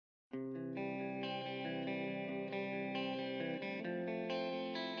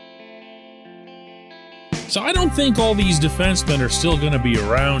So I don't think all these defensemen are still going to be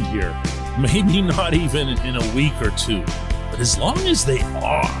around here. Maybe not even in a week or two. But as long as they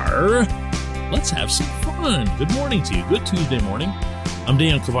are, let's have some fun. Good morning to you. Good Tuesday morning. I'm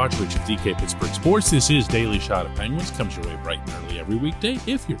Dan Kovacevic of DK Pittsburgh Sports. This is Daily Shot of Penguins. Comes your way bright and early every weekday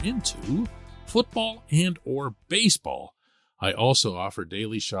if you're into football and or baseball. I also offer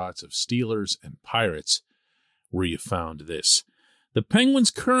daily shots of Steelers and Pirates where you found this. The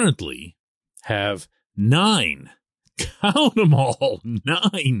Penguins currently have 9, count them all,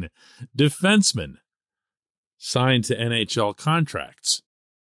 9 defensemen signed to NHL contracts.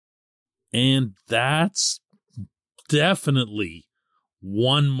 And that's definitely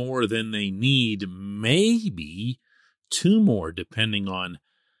one more than they need, maybe 2 more, depending on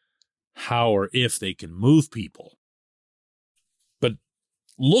how or if they can move people. But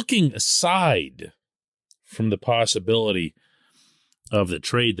looking aside from the possibility of the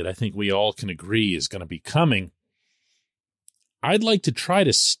trade that I think we all can agree is going to be coming, I'd like to try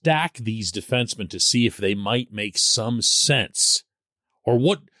to stack these defensemen to see if they might make some sense, or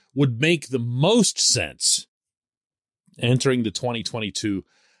what would make the most sense entering the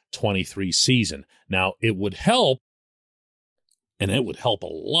 2022-23 season. Now, it would help, and it would help a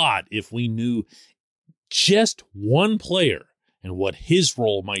lot if we knew just one player and what his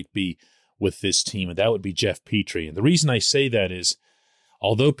role might be with this team, and that would be Jeff Petrie. And the reason I say that is,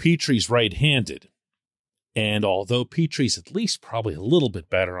 although Petrie's right-handed, and although Petrie's at least probably a little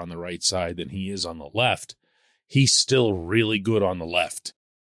bit better on the right side than he is on the left, he's still really good on the left.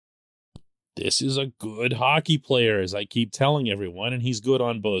 This is a good hockey player, as I keep telling everyone, and he's good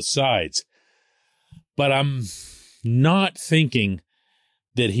on both sides. But I'm not thinking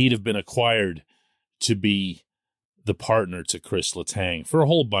that he'd have been acquired to be the partner to Chris Letang for a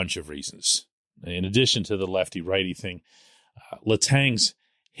whole bunch of reasons. In addition to the lefty-righty thing, Letang's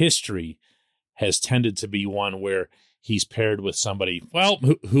history has tended to be one where he's paired with somebody, well,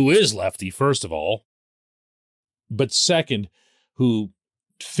 who is lefty, first of all, but second, who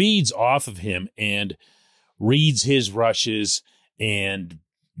feeds off of him and reads his rushes and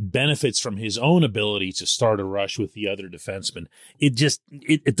benefits from his own ability to start a rush with the other defenseman.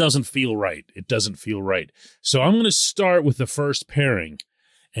 It doesn't feel right. It doesn't feel right. So I'm going to start with the first pairing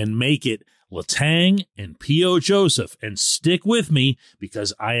and make it Letang and P.O. Joseph, and stick with me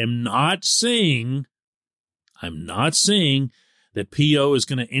because I am not saying that P.O. is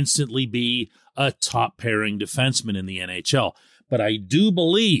going to instantly be a top pairing defenseman in the NHL. But I do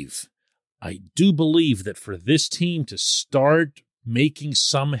believe that for this team to start making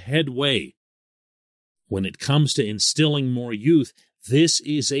some headway when it comes to instilling more youth, this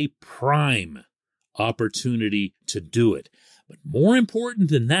is a prime opportunity to do it. But more important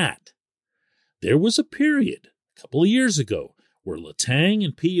than that, there was a period a couple of years ago where Letang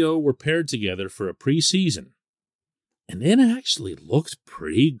and P.O. were paired together for a preseason, and it actually looked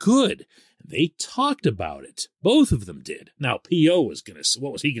pretty good. They talked about it. Both of them did. Now, P.O.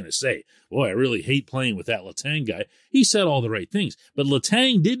 what was he going to say? Boy, I really hate playing with that Letang guy. He said all the right things, but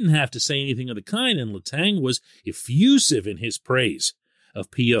Letang didn't have to say anything of the kind, and Letang was effusive in his praise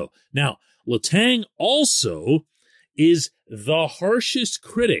of P.O. Now, Letang also is the harshest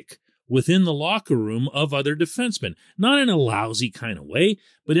critic within the locker room of other defensemen. Not in a lousy kind of way,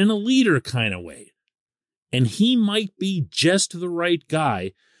 but in a leader kind of way. And he might be just the right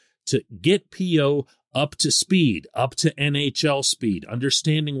guy to get P.O. up to speed, up to NHL speed,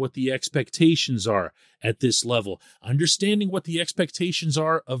 understanding what the expectations are at this level, understanding what the expectations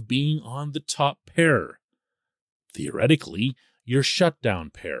are of being on the top pair. Theoretically, your shutdown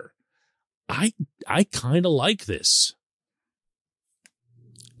pair. I kind of like this.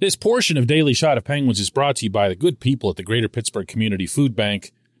 This portion of Daily Shot of Penguins is brought to you by the good people at the Greater Pittsburgh Community Food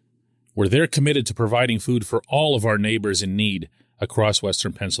Bank, where they're committed to providing food for all of our neighbors in need across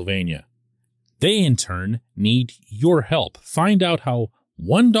Western Pennsylvania. They, in turn, need your help. Find out how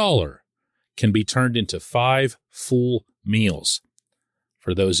 $1 can be turned into 5 full meals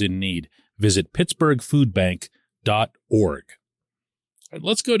for those in need. Visit pittsburghfoodbank.org. Right,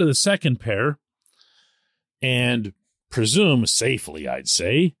 let's go to the second pair and presume safely, I'd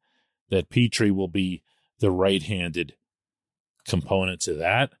say, that Petrie will be the right-handed component to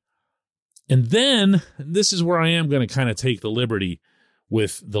that. And then, this is where I am going to kind of take the liberty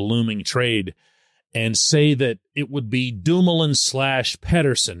with the looming trade and say that it would be Dumoulin /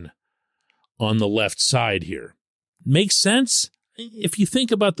 Pettersson on the left side here. Makes sense? If you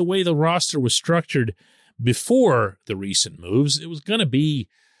think about the way the roster was structured before the recent moves, it was going to be,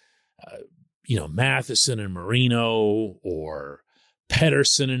 Matheson and Marino, or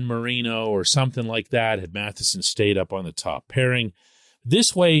Pettersson and Marino, or something like that, had Matheson stayed up on the top pairing.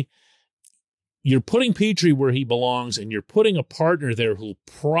 This way, you're putting Petrie where he belongs, and you're putting a partner there who'll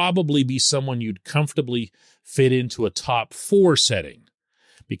probably be someone you'd comfortably fit into a top 4 setting.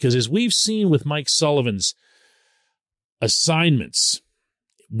 Because as we've seen with Mike Sullivan's assignments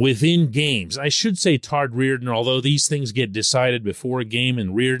within games, I should say Todd Reirden, although these things get decided before a game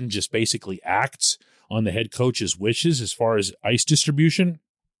and Reirden just basically acts on the head coach's wishes as far as ice distribution,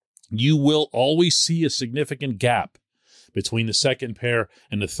 you will always see a significant gap between the second pair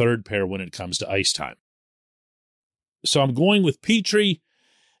and the third pair when it comes to ice time. So I'm going with Petrie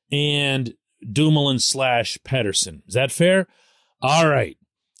and Dumoulin / Pettersson. Is that fair? All right.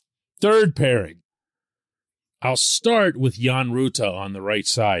 Third pairing. I'll start with Jan Rutta on the right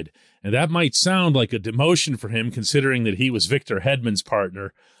side. And that might sound like a demotion for him, considering that he was Victor Hedman's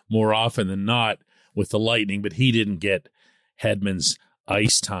partner more often than not with the Lightning, but he didn't get Hedman's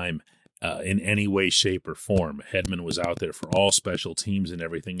ice time in any way, shape, or form. Hedman was out there for all special teams and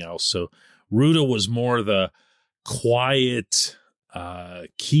everything else. So Rutta was more the quiet,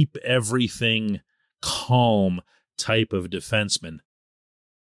 keep everything calm type of defenseman.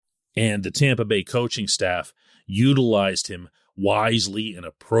 And the Tampa Bay coaching staff utilized him wisely and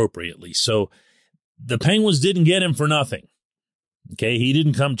appropriately. So the Penguins didn't get him for nothing. Okay, he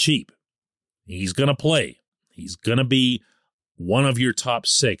didn't come cheap. He's going to play. He's going to be one of your top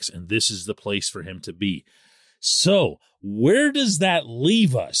 6, and this is the place for him to be. So where does that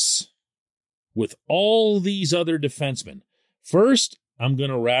leave us with all these other defensemen? First, I'm going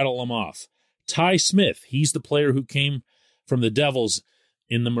to rattle them off. Ty Smith, he's the player who came from the Devils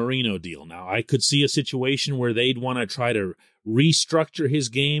in the Marino deal. Now, I could see a situation where they'd want to try to restructure his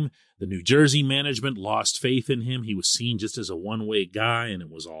game. The New Jersey management lost faith in him. He was seen just as a one-way guy, and it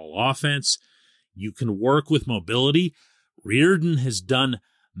was all offense. You can work with mobility. Reirden has done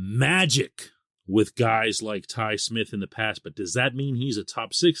magic with guys like Ty Smith in the past, but does that mean he's a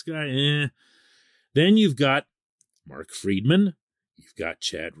top 6 guy? Then you've got Mark Friedman. You've got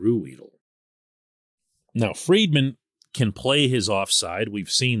Chad Ruhwedel. Now, Friedman can play his offside.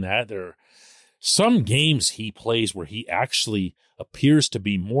 We've seen that. There are some games he plays where he actually appears to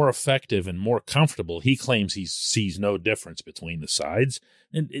be more effective and more comfortable. He claims he sees no difference between the sides,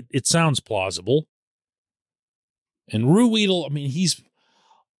 and it sounds plausible. And Ruhwedel, I mean, he's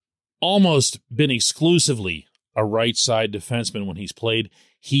almost been exclusively a right side defenseman when he's played.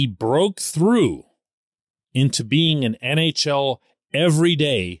 He broke through into being an NHL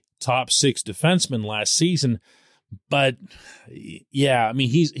everyday top 6 defenseman last season. But yeah, I mean,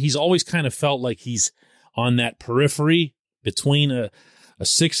 he's always kind of felt like he's on that periphery between a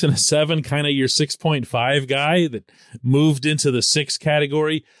 6 and a 7, kind of your 6.5 guy that moved into the 6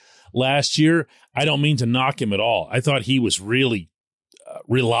 category last year. I don't mean to knock him at all. I thought he was really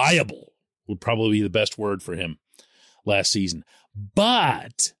reliable, would probably be the best word for him last season.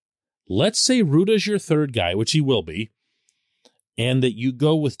 But let's say Rutta's your third guy, which he will be, and that you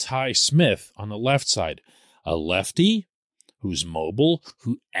go with Ty Smith on the left side. A lefty who's mobile,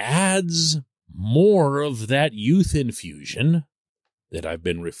 who adds more of that youth infusion that I've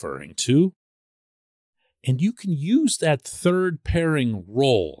been referring to. And you can use that third pairing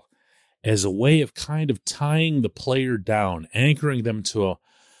role as a way of kind of tying the player down, anchoring them to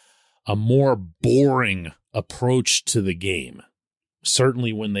a more boring approach to the game,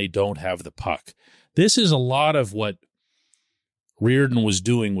 certainly when they don't have the puck. This is a lot of what Reirden was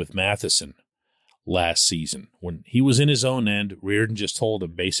doing with Matheson last season. When he was in his own end, Reirden just told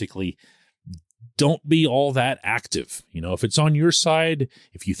him basically, don't be all that active. You know, if it's on your side,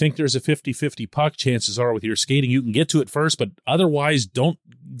 if you think there's a 50-50 puck, chances are with your skating, you can get to it first, but otherwise don't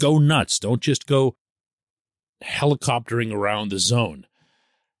go nuts. Don't just go helicoptering around the zone.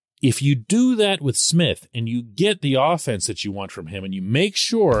 If you do that with Smith and you get the offense that you want from him, and you make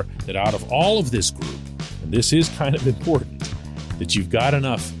sure that out of all of this group, and this is kind of important, that you've got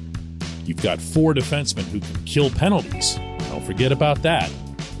enough. You've got 4 defensemen who can kill penalties. Don't forget about that.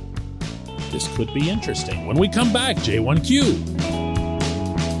 This could be interesting. When we come back, J1Q.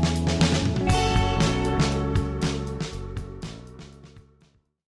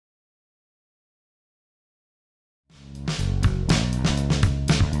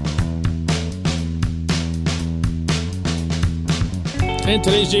 And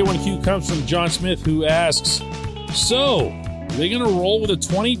today's J1Q comes from John Smith, who asks, so, are they going to roll with a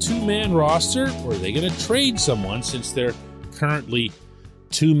 22-man roster, or are they going to trade someone since they're currently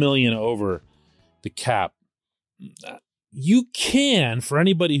 $2 million over the cap? You can, for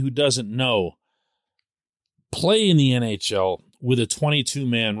anybody who doesn't know, play in the NHL with a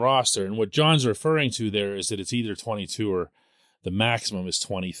 22-man roster. And what John's referring to there is that it's either 22 or the maximum is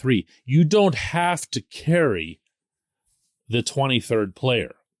 23. You don't have to carry the 23rd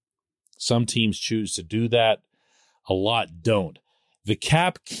player. Some teams choose to do that. A lot don't. The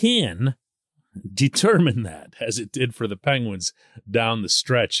cap can determine that, as it did for the Penguins down the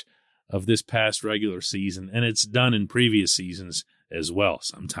stretch of this past regular season, and it's done in previous seasons as well,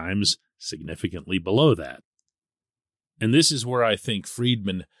 sometimes significantly below that. And this is where I think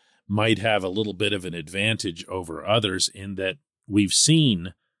Friedman might have a little bit of an advantage over others, in that we've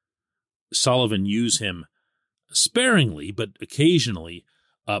seen Sullivan use him sparingly, but occasionally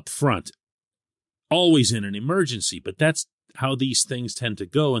up front, always in an emergency. But that's how these things tend to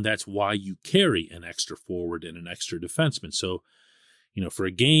go, and that's why you carry an extra forward and an extra defenseman. So, for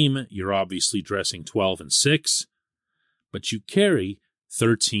a game, you're obviously dressing 12 and 6, but you carry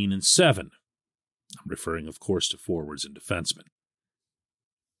 13 and 7. I'm referring, of course, to forwards and defensemen.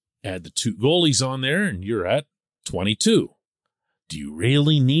 Add the 2 goalies on there, and you're at 22. Do you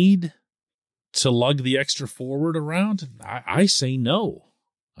really need to lug the extra forward around? I say no.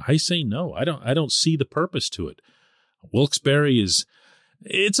 I don't see the purpose to it. Wilkes-Barre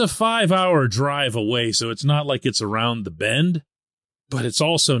it's a 5-hour drive away, so it's not like it's around the bend, but it's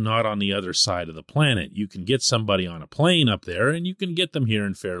also not on the other side of the planet. You can get somebody on a plane up there, and you can get them here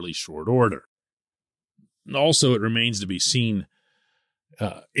in fairly short order. Also, it remains to be seen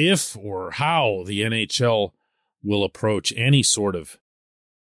if or how the NHL will approach any sort of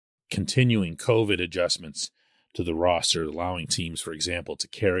continuing COVID adjustments to the roster, allowing teams, for example, to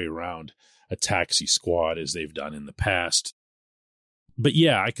carry around a taxi squad as they've done in the past. But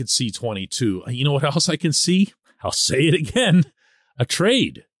yeah, I could see 22. You know what else I can see? I'll say it again. A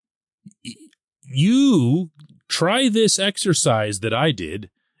trade. You try this exercise that I did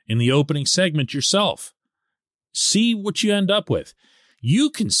in the opening segment yourself. See what you end up with. You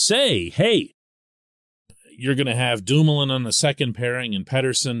can say, hey, you're going to have Dumoulin on the second pairing and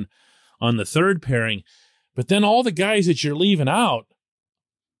Pettersson on the third pairing, but then all the guys that you're leaving out,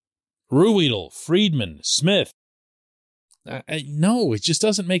 Ruhwedel, Friedman, Smith, no, it just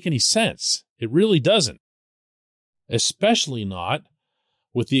doesn't make any sense. It really doesn't. Especially not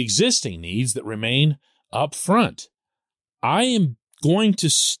with the existing needs that remain up front. I am going to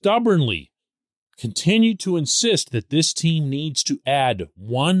stubbornly continue to insist that this team needs to add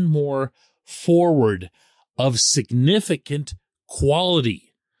one more forward of significant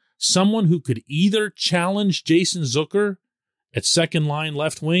quality. Someone who could either challenge Jason Zucker at second line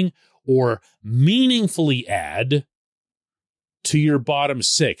left wing or meaningfully add to your bottom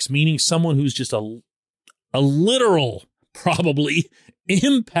 6, meaning someone who's just a literal, probably,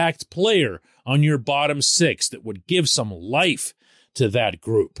 impact player on your bottom 6 that would give some life to that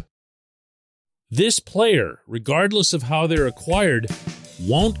group. This player, regardless of how they're acquired,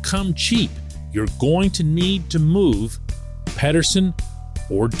 won't come cheap. You're going to need to move Pettersson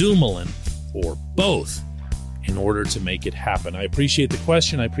or Dumoulin or both in order to make it happen. I appreciate the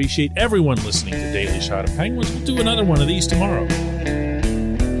question. I appreciate everyone listening to Daily Shot of Penguins. We'll do another one of these tomorrow.